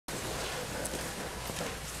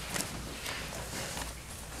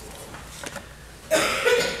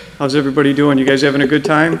How's everybody doing? You guys having a good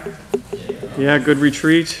time? Yeah, good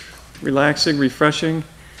retreat, relaxing, refreshing.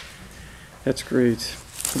 That's great.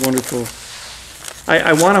 Wonderful.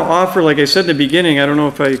 I want to offer, like I said in the beginning, I don't know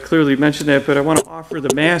if I clearly mentioned that, but I want to offer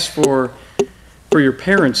the Mass for your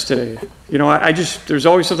parents today. You know, there's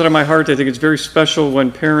always something on my heart. I think it's very special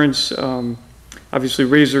when parents obviously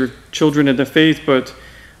raise their children in the faith, but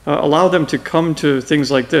allow them to come to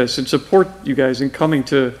things like this and support you guys in coming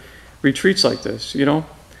to retreats like this, you know.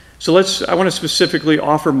 So I want to specifically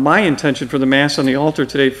offer my intention for the Mass on the altar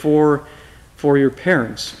today for your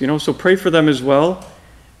parents, you know. So pray for them as well.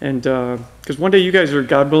 And because one day you guys are,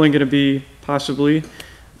 God willing, going to be possibly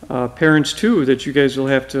parents too, that you guys will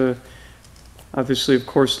have to, obviously, of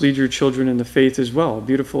course, lead your children in the faith as well.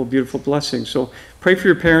 Beautiful, beautiful blessing. So pray for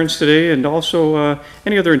your parents today, and also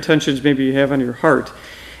any other intentions maybe you have on your heart.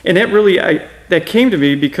 And that really, that came to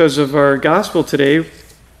me because of our gospel today.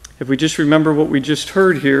 If we just remember what we just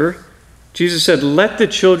heard here, Jesus said, "Let the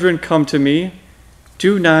children come to me,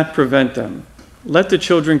 do not prevent them." Let the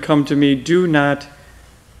children come to me, do not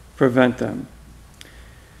prevent them.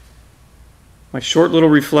 My short little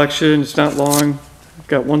reflection, it's not long. I've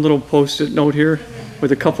got one little post-it note here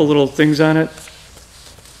with a couple little things on it.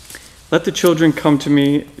 Let the children come to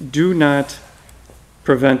me, do not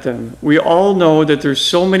prevent them. We all know that there's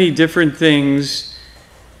so many different things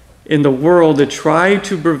in the world that try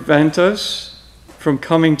to prevent us from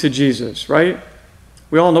coming to Jesus, right?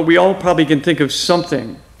 We all probably can think of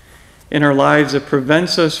something in our lives that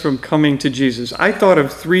prevents us from coming to Jesus. I thought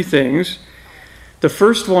of three things. The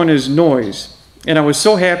first one is noise. And I was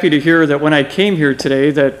so happy to hear that when I came here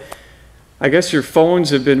today that I guess your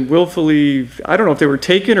phones have been willfully, I don't know if they were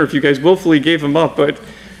taken or if you guys willfully gave them up, but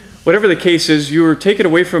whatever the case is, you were taken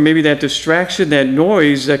away from maybe that distraction, that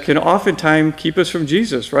noise that can oftentimes keep us from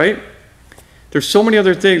Jesus, right? There's so many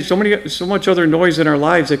other things, so much other noise in our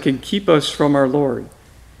lives that can keep us from our Lord.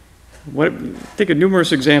 Think of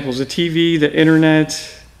numerous examples: the TV, the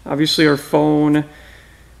internet, obviously our phone,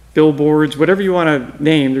 billboards, whatever you want to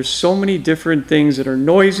name. There's so many different things that are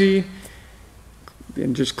noisy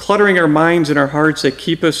and just cluttering our minds and our hearts that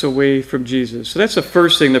keep us away from Jesus. So that's the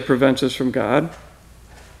first thing that prevents us from God.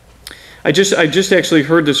 I just actually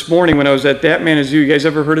heard this morning when I was at That Man Is You. You guys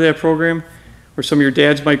ever heard of that program? Or some of your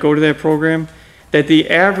dads might go to that program. That the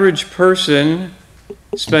average person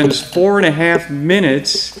spends 4.5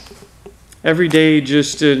 minutes every day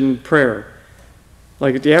just in prayer.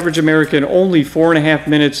 Like the average American, only 4.5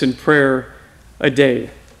 minutes in prayer a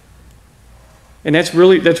day. And that's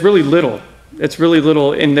really little. That's really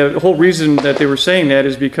little. And the whole reason that they were saying that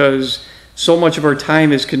is because so much of our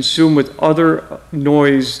time is consumed with other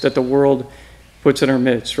noise that the world puts in our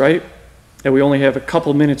midst, right? That we only have a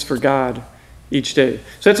couple minutes for God each day.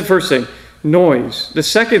 So that's the first thing, noise. The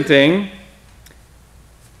second thing,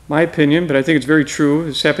 my opinion, but I think it's very true,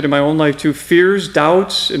 it's happened in my own life too, fears,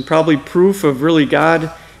 doubts, and probably proof of really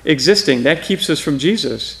God existing. That keeps us from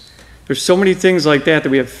Jesus. There's so many things like that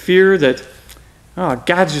we have fear that,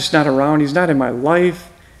 God's just not around, He's not in my life.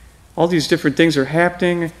 All these different things are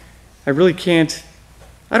happening. I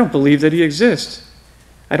don't believe that He exists.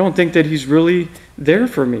 I don't think that He's really there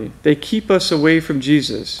for me. They keep us away from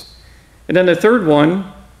Jesus. And then the third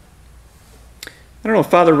one, I don't know if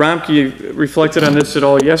Father Romke reflected on this at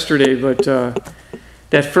all yesterday, but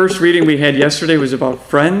that first reading we had yesterday was about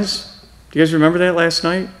friends. Do you guys remember that last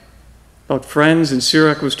night? About friends, and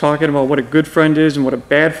Sirach was talking about what a good friend is and what a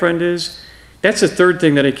bad friend is. That's the third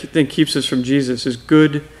thing that I think keeps us from Jesus, is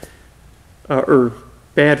good or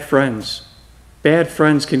bad friends. Bad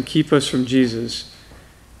friends can keep us from Jesus.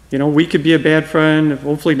 You know, we could be a bad friend,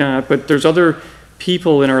 hopefully not, but there's other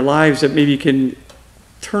people in our lives that maybe can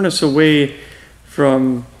turn us away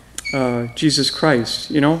from Jesus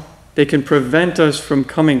Christ, you know. They can prevent us from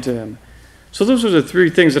coming to Him. So those are the three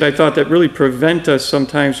things that I thought that really prevent us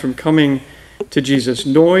sometimes from coming to Jesus.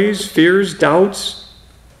 Noise, fears, doubts,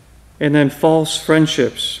 and then false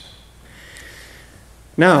friendships.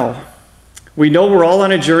 Now, we know we're all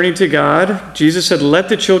on a journey to God. Jesus said, "Let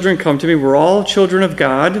the children come to me." We're all children of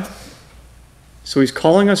God. So He's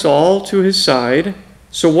calling us all to His side.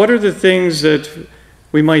 So what are the things that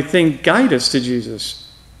we might think guide us to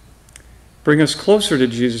Jesus, bring us closer to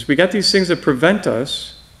Jesus? We got these things that prevent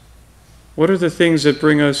us. What are the things that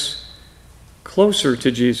bring us closer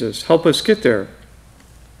to Jesus, help us get there?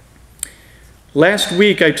 Last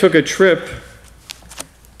week I took a trip.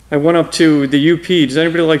 I went up to the UP. Does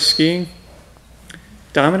anybody like skiing?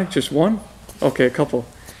 Dominic, just one? Okay, a couple.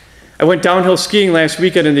 I went downhill skiing last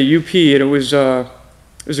weekend in the UP, and it was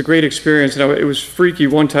a great experience. And it was freaky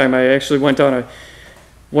one time. I actually went down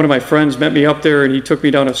one of my friends met me up there, and he took me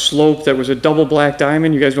down a slope that was a double black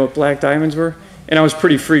diamond. You guys know what black diamonds were? And I was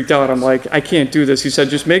pretty freaked out. I'm like, I can't do this. He said,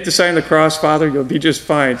 just make the sign of the cross, Father. You'll be just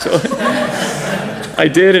fine. So I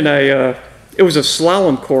did, and it was a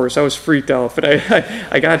slalom course. I was freaked out, but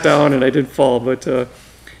I got down and I didn't fall.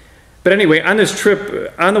 But anyway, on this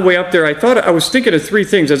trip, on the way up there, I was thinking of three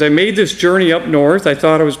things. As I made this journey up north, I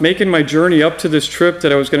thought I was making my journey up to this trip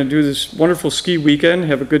that I was going to do this wonderful ski weekend,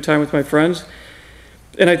 have a good time with my friends.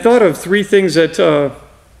 And I thought of three things that,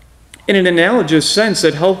 in an analogous sense,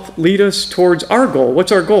 that help lead us towards our goal.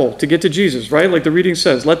 What's our goal? To get to Jesus, right? Like the reading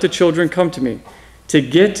says, let the children come to me. To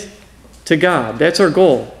get to God. That's our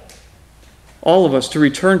goal. All of us, to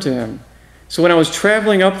return to Him. So when I was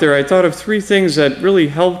traveling up there, I thought of three things that really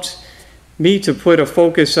helped me to put a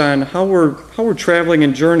focus on how we're traveling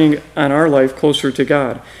and journeying on our life closer to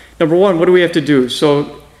God. Number one, what do we have to do?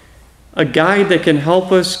 So a guide that can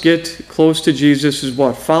help us get close to Jesus is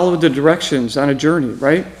what? Follow the directions on a journey,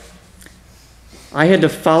 right? I had to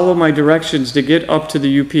follow my directions to get up to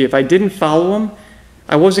the UP. If I didn't follow them,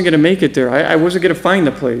 I wasn't going to make it there. I wasn't going to find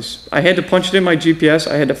the place. I had to punch it in my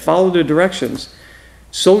GPS. I had to follow the directions.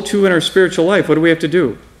 So too in our spiritual life, what do we have to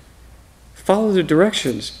do? Follow the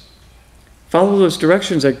directions. Follow those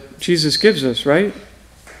directions that Jesus gives us, right?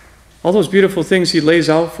 All those beautiful things He lays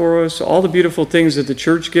out for us, all the beautiful things that the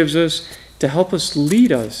church gives us to help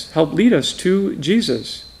lead us to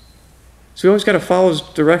Jesus. So we always got to follow His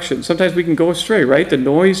directions. Sometimes we can go astray, right? The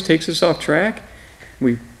noise takes us off track.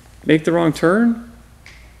 We make the wrong turn,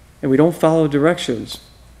 and we don't follow directions.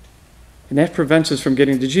 And that prevents us from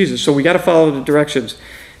getting to Jesus. So we got to follow the directions.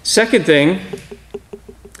 Second thing,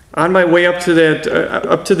 on my way up to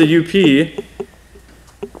the UP,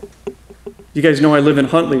 you guys know I live in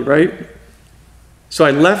Huntley, right? So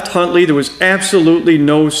I left Huntley. There was absolutely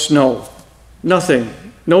no snow. Nothing.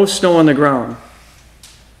 No snow on the ground.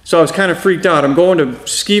 So I was kind of freaked out. I'm going to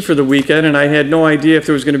ski for the weekend, and I had no idea if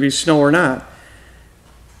there was going to be snow or not.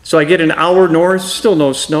 So I get an hour north, still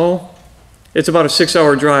no snow. It's about a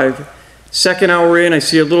 6-hour drive. Second hour in, I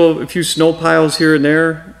see a few snow piles here and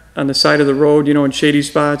there on the side of the road, in shady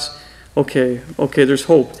spots. Okay, there's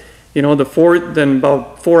hope. Then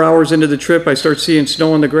about 4 hours into the trip, I start seeing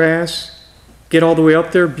snow on the grass. Get all the way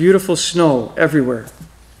up there, beautiful snow everywhere.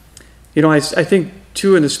 I think,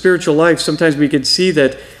 too, in the spiritual life, sometimes we can see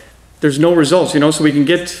that there's no results, so we can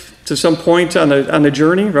get to some point on the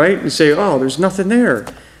journey, right, and say, oh, there's nothing there.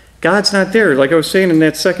 God's not there. Like I was saying in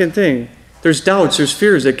that second thing, there's doubts, there's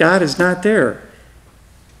fears that God is not there.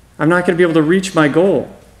 I'm not going to be able to reach my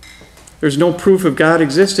goal. There's no proof of God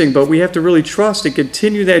existing, but we have to really trust and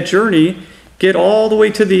continue that journey, get all the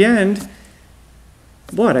way to the end.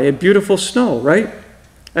 What? I had beautiful snow, right?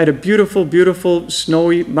 I had a beautiful, beautiful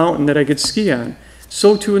snowy mountain that I could ski on.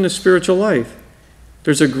 So too in the spiritual life.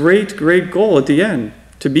 There's a great, great goal at the end,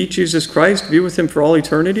 to meet Jesus Christ, to be with Him for all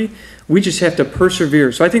eternity. We just have to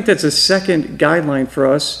persevere. So I think that's a second guideline for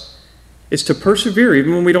us, is to persevere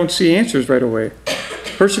even when we don't see answers right away.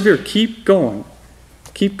 Persevere. Keep going.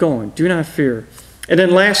 Keep going. Do not fear. And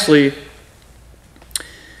then lastly,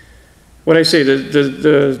 what I say,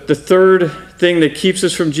 the third thing that keeps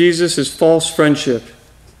us from Jesus is false friendship.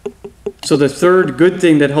 So the third good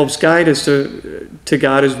thing that helps guide us to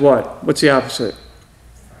God is what? What's the opposite?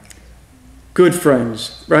 Good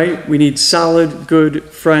friends, right? We need solid, good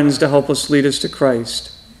friends to help us lead us to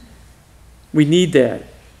Christ. We need that.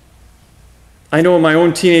 I know in my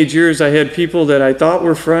own teenage years I had people that I thought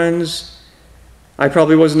were friends. I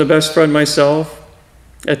probably wasn't the best friend myself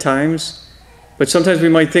at times. But sometimes we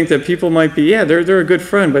might think that people might be, they're a good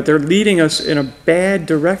friend, but they're leading us in a bad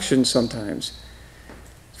direction sometimes.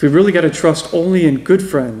 So we really got to trust only in good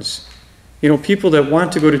friends. People that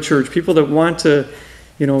want to go to church, people that want to,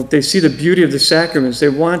 they see the beauty of the sacraments. They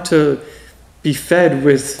want to be fed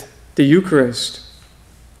with the Eucharist.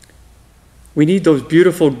 We need those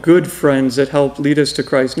beautiful, good friends that help lead us to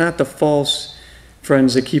Christ, not the false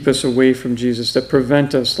friends that keep us away from Jesus, that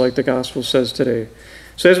prevent us, like the gospel says today.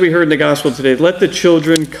 So as we heard in the gospel today, let the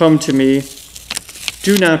children come to me.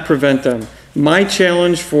 Do not prevent them. My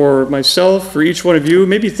challenge for myself, for each one of you,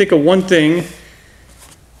 maybe think of one thing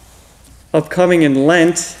upcoming in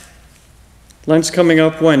Lent. Lent's coming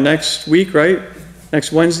up when? Next week, right?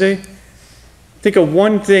 Next Wednesday? Think of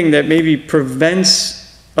one thing that maybe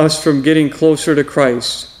prevents us from getting closer to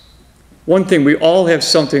Christ. One thing. We all have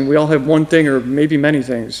something. We all have one thing or maybe many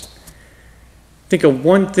things. Think of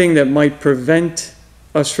one thing that might prevent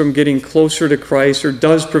us from getting closer to Christ, or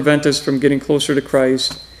does prevent us from getting closer to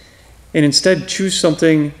Christ, and instead choose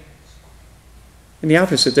something in the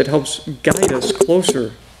opposite that helps guide us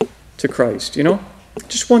closer to Christ,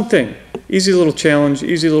 Just one thing. Easy little challenge,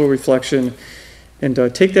 easy little reflection. And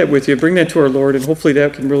take that with you. Bring that to our Lord, and hopefully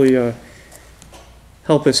that can really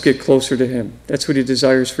help us get closer to Him. That's what He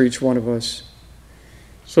desires for each one of us.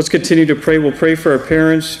 So let's continue to pray. We'll pray for our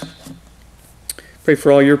parents. Pray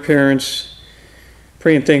for all your parents.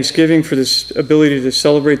 Pray in thanksgiving for this ability to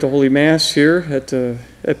celebrate the Holy Mass here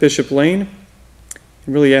at Bishop Lane.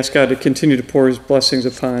 And really ask God to continue to pour His blessings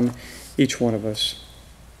upon each one of us.